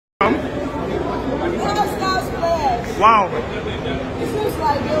Wow.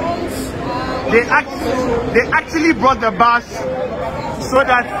 They actually brought the bus so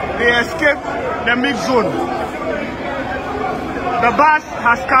that they escape the mix zone. The bus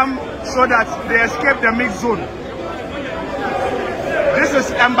has come so that they escape the mix zone. This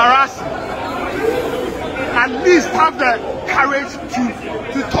is embarrassing. At least have the courage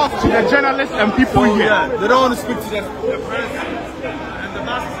to talk to the journalists and people here. Yeah, they don't want to speak to the press and the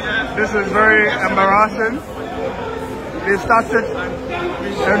bus here. This is very embarrassing. They started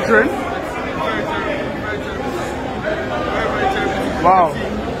entering. Wow.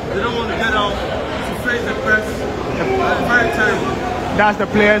 They don't want to get out to face the press. Very terrible. That's the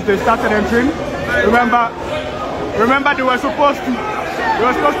players. They started entering. Remember, they were supposed to do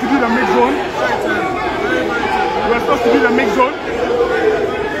the mix zone. They were supposed to do the mix zone.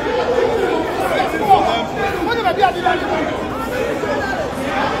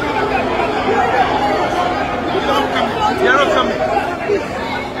 They're not coming.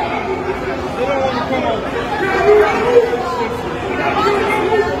 They don't want to come out.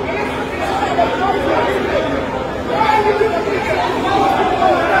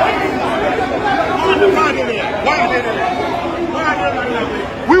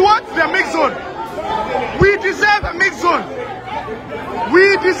 We want the mix zone. We deserve a mix zone.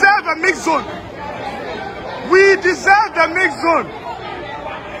 We deserve a mix zone. We deserve the mix zone.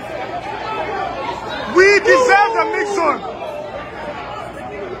 We deserve the mix zone.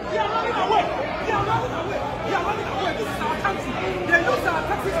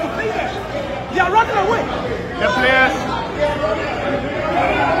 They are running away. The players.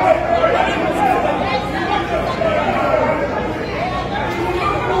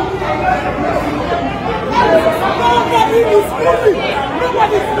 Nobody is moving.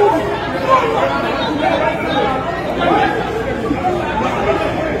 Nobody is moving.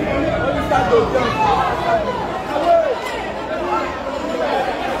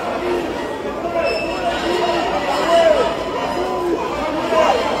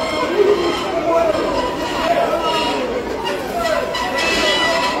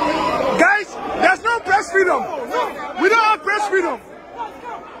 Guys, there's no press freedom. We don't have press freedom.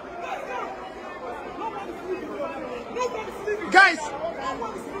 Guys,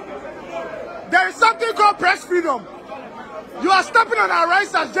 there is something called press freedom. You are stepping on our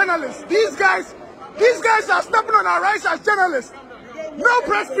rights as journalists. These guys are stepping on our rights as journalists. No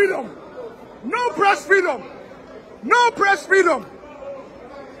press freedom. No press freedom. No press freedom.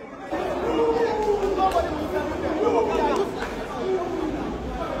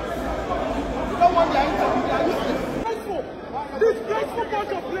 Disgraceful bunch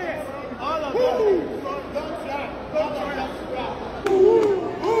of players. All of them. Don't try.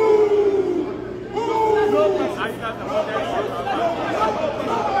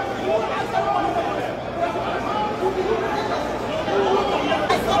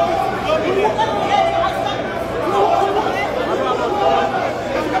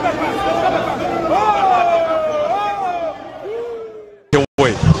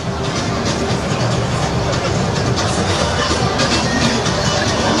 Wait.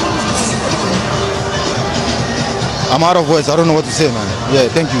 I'm out of words. I don't know what to say, man. Yeah,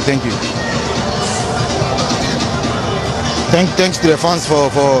 thank you. Thanks to the fans for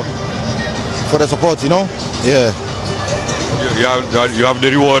the support, you know. Yeah. You have the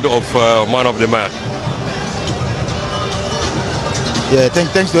reward of man of the match. Yeah,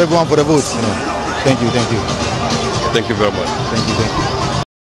 thanks to everyone for the votes, you know. Thank you. Thank you very much. Thank you.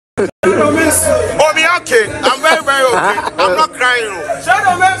 Oh, me okay. I'm very okay. I'm not crying.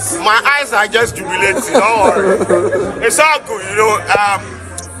 My eyes are just jubilating. Don't worry. It's all good, you know.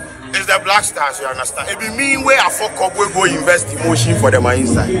 It's the Black Stars, you understand. It be me where I fuck up, we go invest emotion for them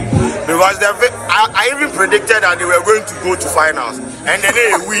inside. Because I even predicted that they were going to go to finals. And then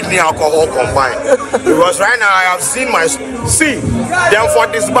they win the alcohol combined. Because right now I have seen them for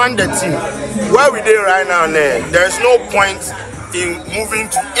disband the team. Where we did right now, there is no point in moving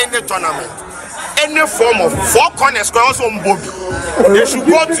to any tournament. Any form of four corners, they should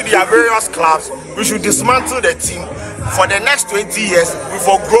go to their various clubs. We should dismantle the team. For the next 20 years, we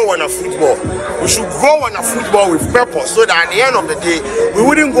will grow on a football. We should grow on a football with purpose, so that at the end of the day, we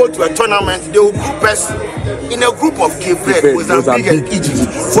wouldn't go to a tournament. They will group us in a group of Cape Verde, Mozambique, and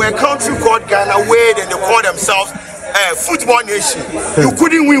Egypt. For a country called Ghana, where they call themselves a football nation, you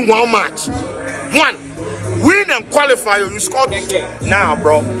couldn't win one match. Win and qualify, you scored. Nah,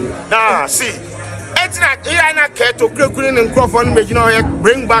 bro. Nah, see. It's not care to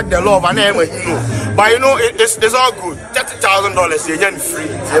bring back the love and But you know, it's all good. $30,000, you get free.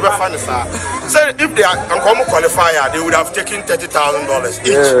 You ever find it? So if they are uncommon qualifier, they would have taken $30,000 each.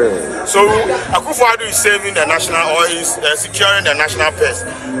 Yeah. So Akufo-Addo is saving the national, or is securing the national purse.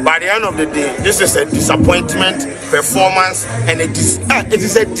 By the end of the day, this is a disappointment performance, and it is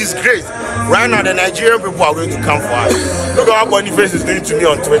a disgrace. Right now, the Nigerian people are going to come for us. Look at what Boniface is doing to me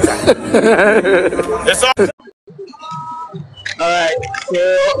on Twitter. It's all. Alright, so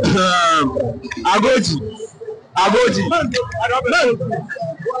Agoji. Agoji.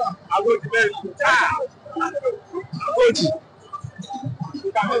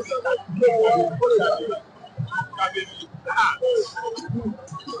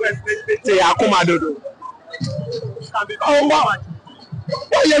 Say Akumadodo. Oh wow.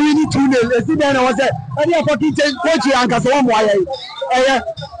 Oh yeah, we need 2 names. See then I was say, any fucking change coach and cause one more.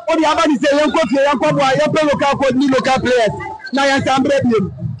 What the other say young coach, young boy, young local coach, new local players. Now you can break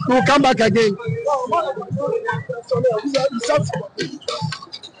him. To come back again.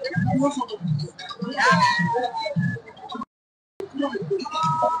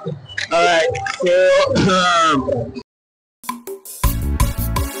 Alright, so